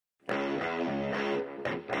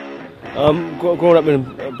Growing up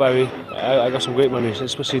in Barry, I got some great memories,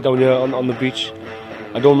 especially down here on the beach.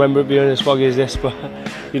 I don't remember it being as foggy as this, but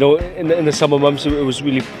you know, in the summer months, it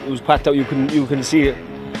was packed out. You couldn't see it,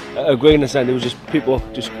 a grain in the sand. It was just people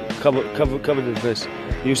just covered in the place.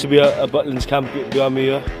 There used to be a Butlins camp behind me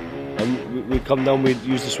here, and we'd come down. We'd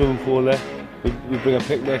use the swimming pool there. We'd bring a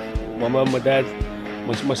picnic. My mum, my dad,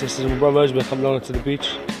 my sisters and my brothers. We'd come down to the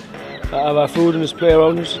beach, have our food and just play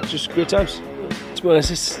around. It was just great times. To be honest,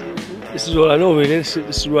 this is all I know really. This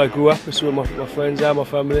is where I grew up. This is where my friends are, my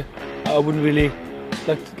family. I wouldn't really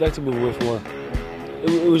like to move away from it.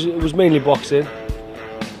 It was mainly boxing.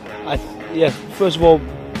 First of all,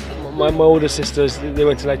 my older sisters, they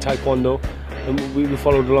went to like taekwondo, and we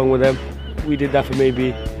followed along with them. We did that for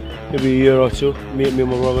maybe a year or two, me and my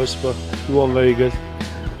brothers, but we weren't very good.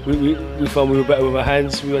 We found we were better with our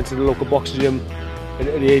hands. We went to the local boxing gym at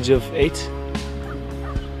the age of 8,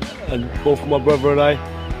 and both my brother and I,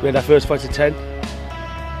 we had our first fight at 10.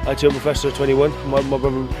 I turned professional at 21. My brother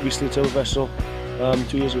recently turned professional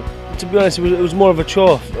 2 years ago. To be honest, it was more of a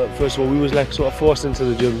chore. First of all, we was like sort of forced into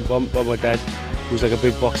the gym by my dad, who was like a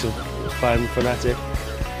big boxing fanatic.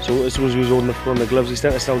 So as soon as we was on the gloves, he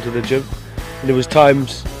sent us down to the gym. And there was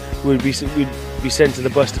times we'd be sent to the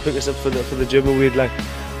bus to pick us up for the gym, and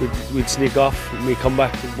we'd sneak off. And we'd come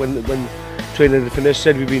back when training had finished.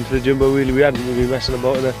 Said we'd been to the gym, but really we hadn't. We'd been messing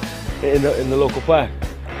about in the local park.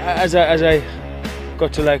 As I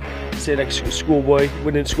got to like schoolboy,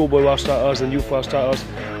 winning schoolboy world titles and youth world titles,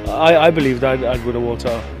 I believed I'd win a world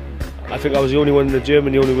title. I think I was the only one in the gym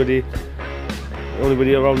and the only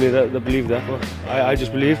body around me that believed that. But I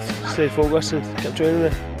just believed, stayed focused and kept training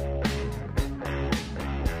there.